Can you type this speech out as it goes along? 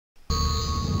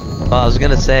Well, I was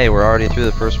gonna say, we're already through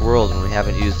the first world and we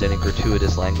haven't used any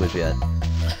gratuitous language yet.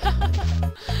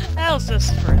 That was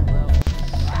just for it, though.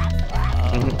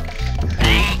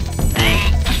 Okay.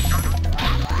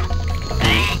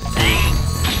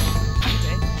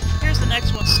 Here's the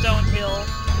next one, Stone Hill.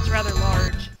 It's rather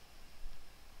large.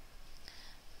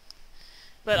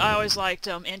 But I always liked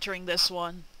entering this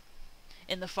one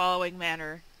in the following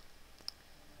manner.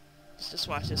 Just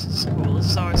watch this, it's cool. This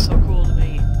is always so cool to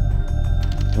me.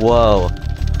 Whoa.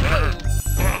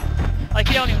 Like,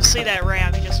 you don't even see that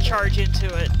ram, you just charge into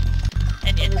it,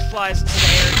 and it flies into the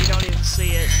air, and you don't even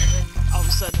see it, and then all of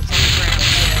a sudden it's on the ground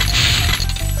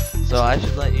again. So I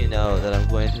should let you know that I'm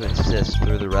going to insist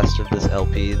through the rest of this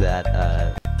LP that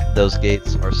those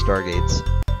gates are stargates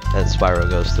that Spyro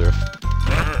goes through.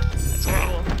 That's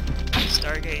cool.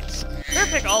 Stargates.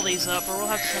 Better pick all these up, or we'll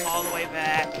have to come all the way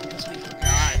back, because we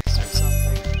forgot, or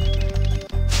something.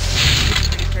 It's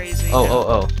pretty crazy.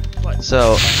 Oh. What?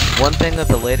 So, one thing that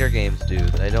the later games do,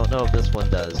 that I don't know if this one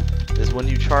does, is when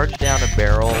you charge down a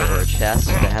barrel or a chest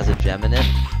that has a gem in it,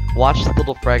 watch the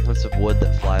little fragments of wood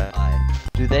that fly by.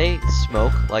 Do they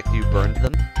smoke like you burned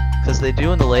them? Because they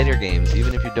do in the later games,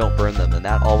 even if you don't burn them, and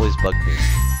that always bugged me.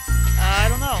 I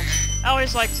don't know. I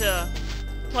always like to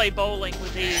play bowling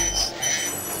with these.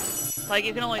 Like,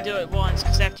 you can only do it once,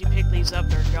 because after you pick these up,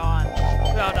 they're gone.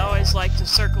 But I'd always like to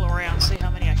circle around, see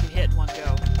how many I can hit in one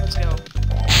go. Let's go.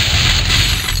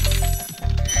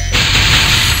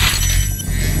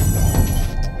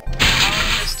 I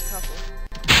only missed a couple.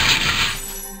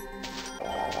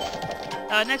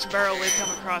 Next barrel we come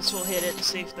across, we'll hit it and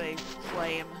see if they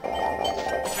flame.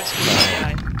 Let's rescue this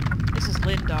guy. This is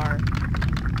Lindar.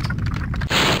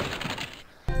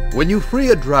 When you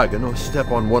free a dragon or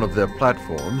step on one of their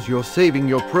platforms, you're saving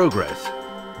your progress.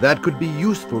 That could be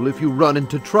useful if you run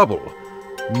into trouble.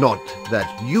 Not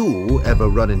that you ever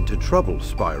run into trouble,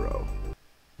 Spyro.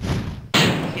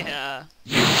 Yeah.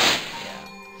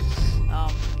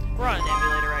 We're on an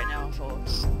emulator right now,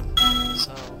 folks.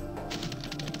 So,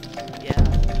 yeah,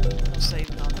 no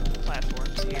saving on the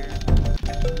platforms here.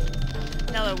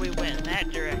 Now that we went in that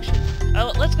direction.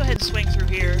 Let's go ahead and swing through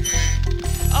here.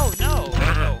 Oh, no!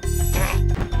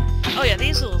 Oh yeah,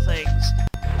 these little things.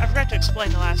 I forgot to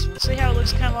explain the last one. See how it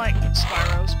looks kind of like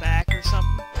Spyro's back or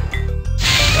something?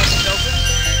 Bust it open.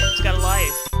 It's got a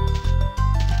life.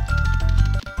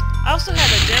 I also had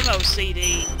a demo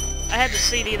CD. I had the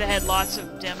CD that had lots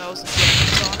of demos and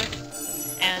games on it.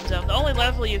 And the only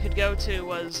level you could go to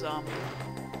was,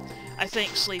 I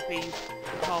think Sleepy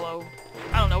Hollow.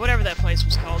 I don't know, whatever that place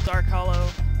was called. Dark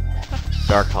Hollow.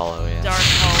 Dark Hollow, yeah. Dark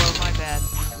Hollow, my bad.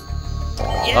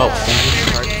 Yeah, oh,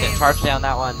 charge down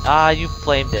that one. Ah, you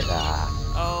flamed it. Ah.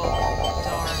 Oh,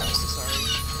 darn, I'm so sorry.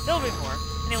 There'll be more.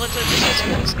 Anyway, let's listen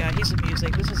to this guy. He's the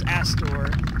music. This is Astor.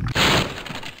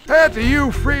 After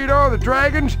you freed all the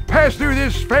dragons, pass through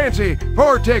this fancy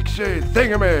vortex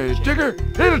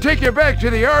thingamajigger. It'll take you back to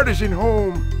the artisan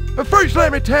home. But first,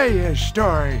 let me tell you a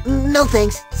story. No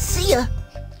thanks. See ya.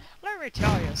 Let me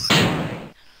tell you a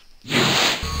story.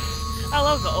 I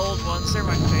love the old ones. They're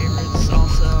my favorites,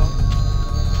 also.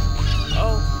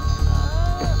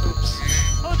 Oops.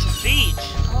 Oh, it's a beach.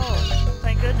 Oh,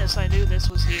 thank goodness I knew this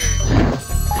was here.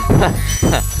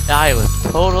 I was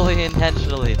totally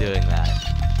intentionally doing that.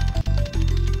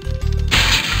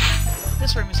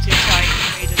 This room is too tight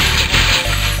for me to do the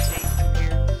whole bowling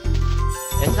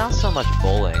here. It's not so much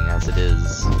bowling as it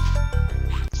is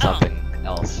something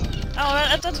else. Oh,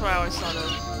 that's what I always thought of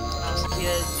when I was a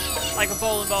kid. Like a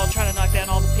bowling ball, trying to knock down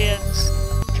all the pins,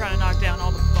 trying to knock down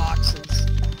all the boxes.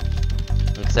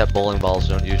 Except bowling balls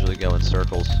don't usually go in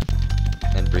circles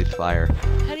and breathe fire.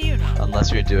 How do you know?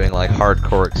 Unless you're doing like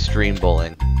hardcore extreme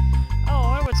bowling. Oh,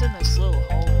 I wonder what's in this little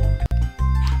hole.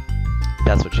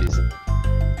 That's what she said.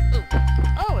 Ooh.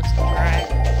 Oh, it's the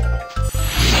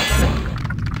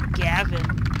dragon.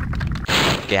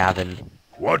 Gavin.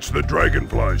 Watch the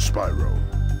dragonfly, Spyro.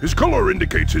 His color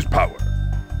indicates his power.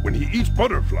 When he eats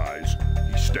butterflies,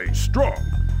 he stays strong.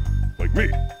 Like me.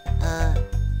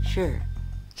 Sure.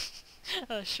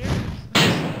 Sure.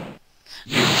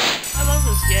 I love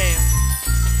this game.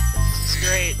 This is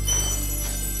great.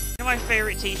 You know, my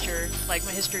favorite teacher, like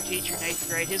my history teacher in 8th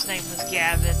grade, his name was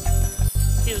Gavin.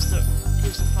 He was the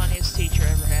funniest teacher I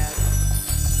ever had.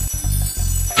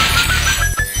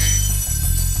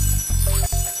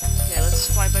 Okay, let's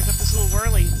fly back up this little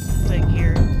whirly thing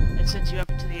here. It sends you up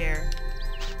into the air.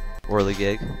 Whirly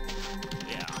gig.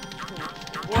 Yeah,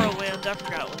 cool. Whirlwind, I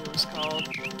forgot what it was called.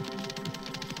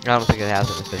 I don't think it has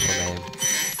an official name.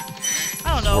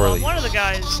 I don't know, Swirly. one of the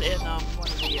guys in one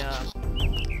of the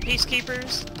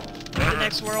Peacekeepers, the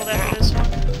next world after this one,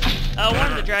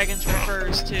 One of the dragons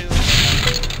refers to...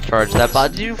 Charge that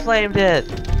button. You flamed it!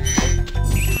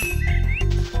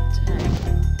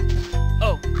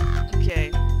 Oh,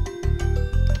 okay.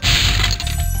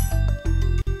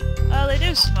 Oh, they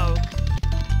do smoke.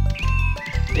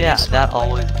 Yeah, that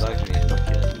always bugged me as a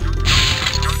kid.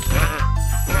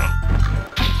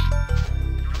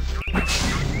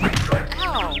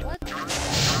 Ow, what?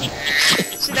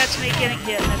 See, that's me getting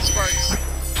hit and that sparks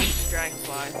eating the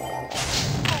dragonfly.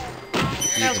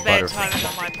 That was bad timing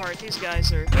on my part. These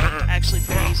guys are actually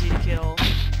pretty easy to kill,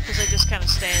 because they just kind of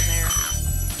stand there.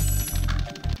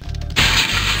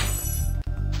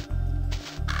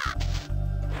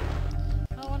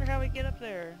 I wonder how we get up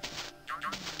there.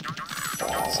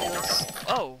 Let's see,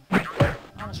 oh! I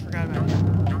almost forgot about it.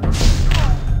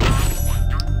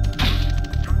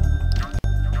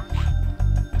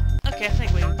 Okay, I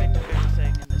think we picked up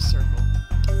everything in this circle.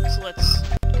 So let's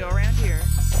go around here.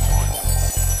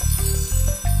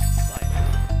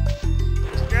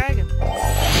 There's a dragon.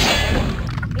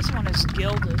 This one is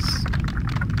Gildas.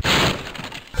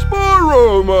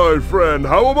 Spyro, my friend,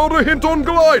 how about a hint on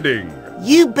gliding?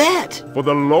 You bet. For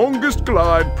the longest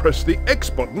glide, press the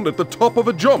X button at the top of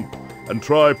a jump, and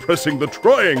try pressing the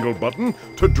triangle button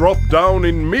to drop down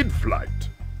in mid-flight.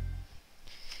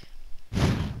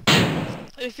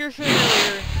 If you're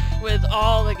familiar with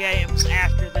all the games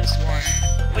after this one,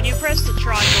 when you press the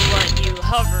triangle button, you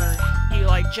hover, you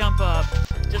like jump up,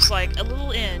 just like a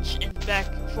little inch and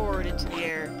back forward into the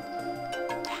air.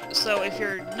 So if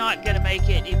you're not gonna make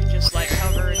it, you can just like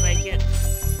hover and make it.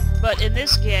 But in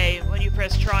this game, when you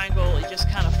press triangle, you just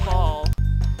kind of fall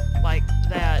like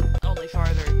that, only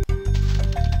farther.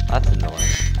 That's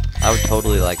annoying. I would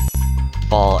totally like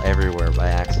fall everywhere by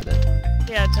accident.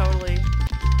 Yeah, totally.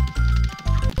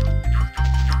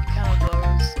 Kind of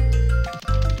blows.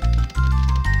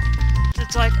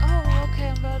 It's like, oh, okay,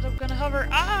 I'm gonna hover.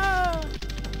 Ah!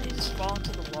 And you just fall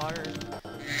into the water.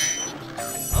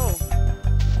 Oh.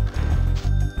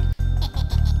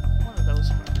 One of those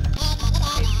fuckers. I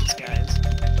hate these guys.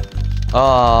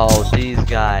 Oh, these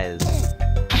guys.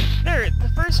 The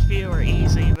first few are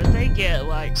easy, but they get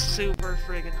like super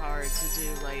friggin' hard to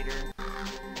do later.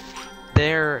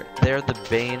 They're the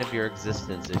bane of your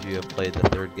existence if you have played the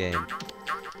third game.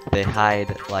 They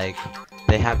hide, like,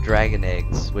 they have dragon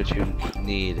eggs, which you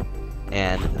need,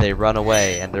 and they run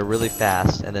away, and they're really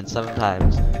fast, and then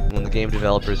sometimes, when the game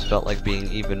developers felt like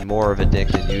being even more of a dick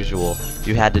than usual,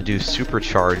 you had to do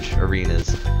supercharge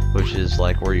arenas, which is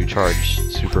like where you charge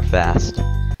super fast.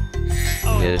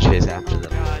 Oh, You had to chase after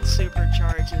them. God,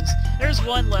 supercharges. There's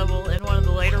one level in one of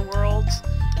the later worlds,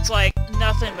 it's like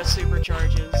nothing but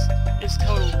supercharges. It's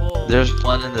total bull. There's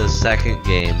one in the second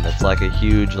game that's like a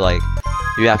huge, like,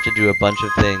 you have to do a bunch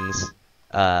of things,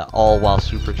 all while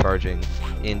supercharging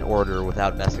in order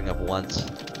without messing up once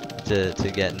to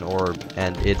get an orb,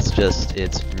 and it's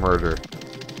murder.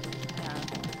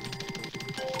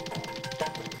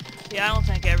 Yeah, I don't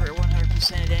think I ever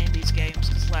 100%ed any of these games,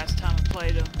 because last time I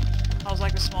played them, I was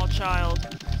like a small child,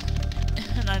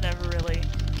 and I never really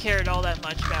cared all that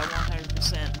much about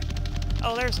 100%.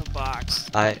 Oh, there's a box.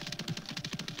 I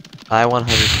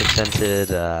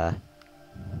 100%ed, I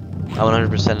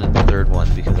 100%ed the third one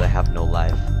because I have no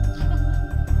life.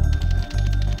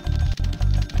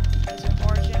 Is there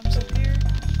more gems up here?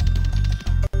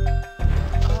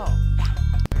 Oh.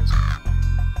 There's one.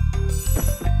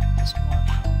 Just one.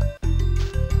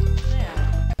 Man,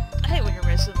 I hate when you're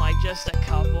missing like just a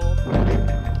couple.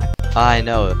 I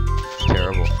know, it's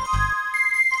terrible.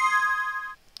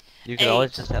 You could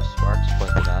always 8. just have sparks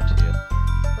pointed out to you.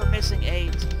 We're missing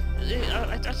 8.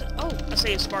 Oh, I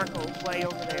see a sparkle way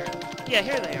over there. Yeah,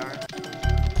 here they are.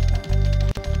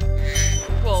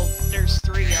 Well, there's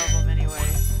 3 of them anyway.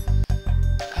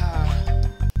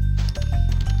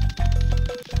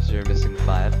 So you're missing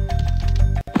 5?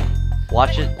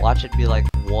 Watch it be like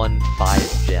 1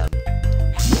 5 gem.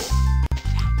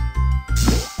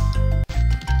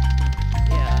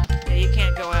 Yeah, you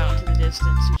can't go out into the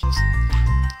distance, you just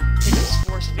hit this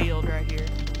force field right here.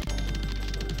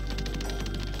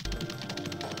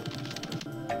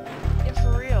 Yeah,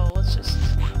 for real, let's just...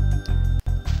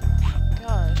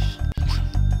 Gosh.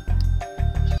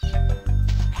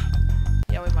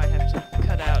 Yeah, we might have to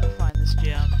cut out and find this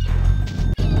gem.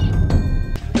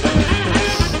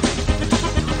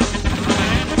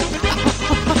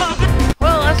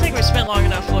 Well, I think we spent long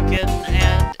enough looking,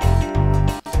 and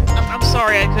I'm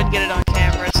sorry I couldn't get it on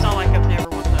camera. It's not like I've never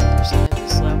 100% hit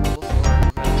this level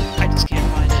before, but I just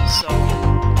can't find it, so...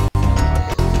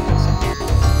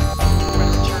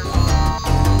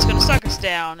 It's gonna suck us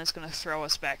down, it's gonna throw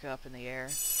us back up in the air.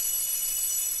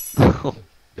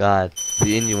 God,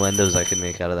 the innuendos I could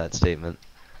make out of that statement.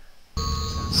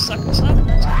 Suck us up and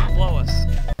that's gonna blow us.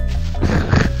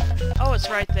 Oh, it's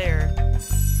right there.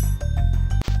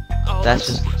 Oh, That's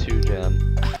just a 2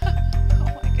 gem.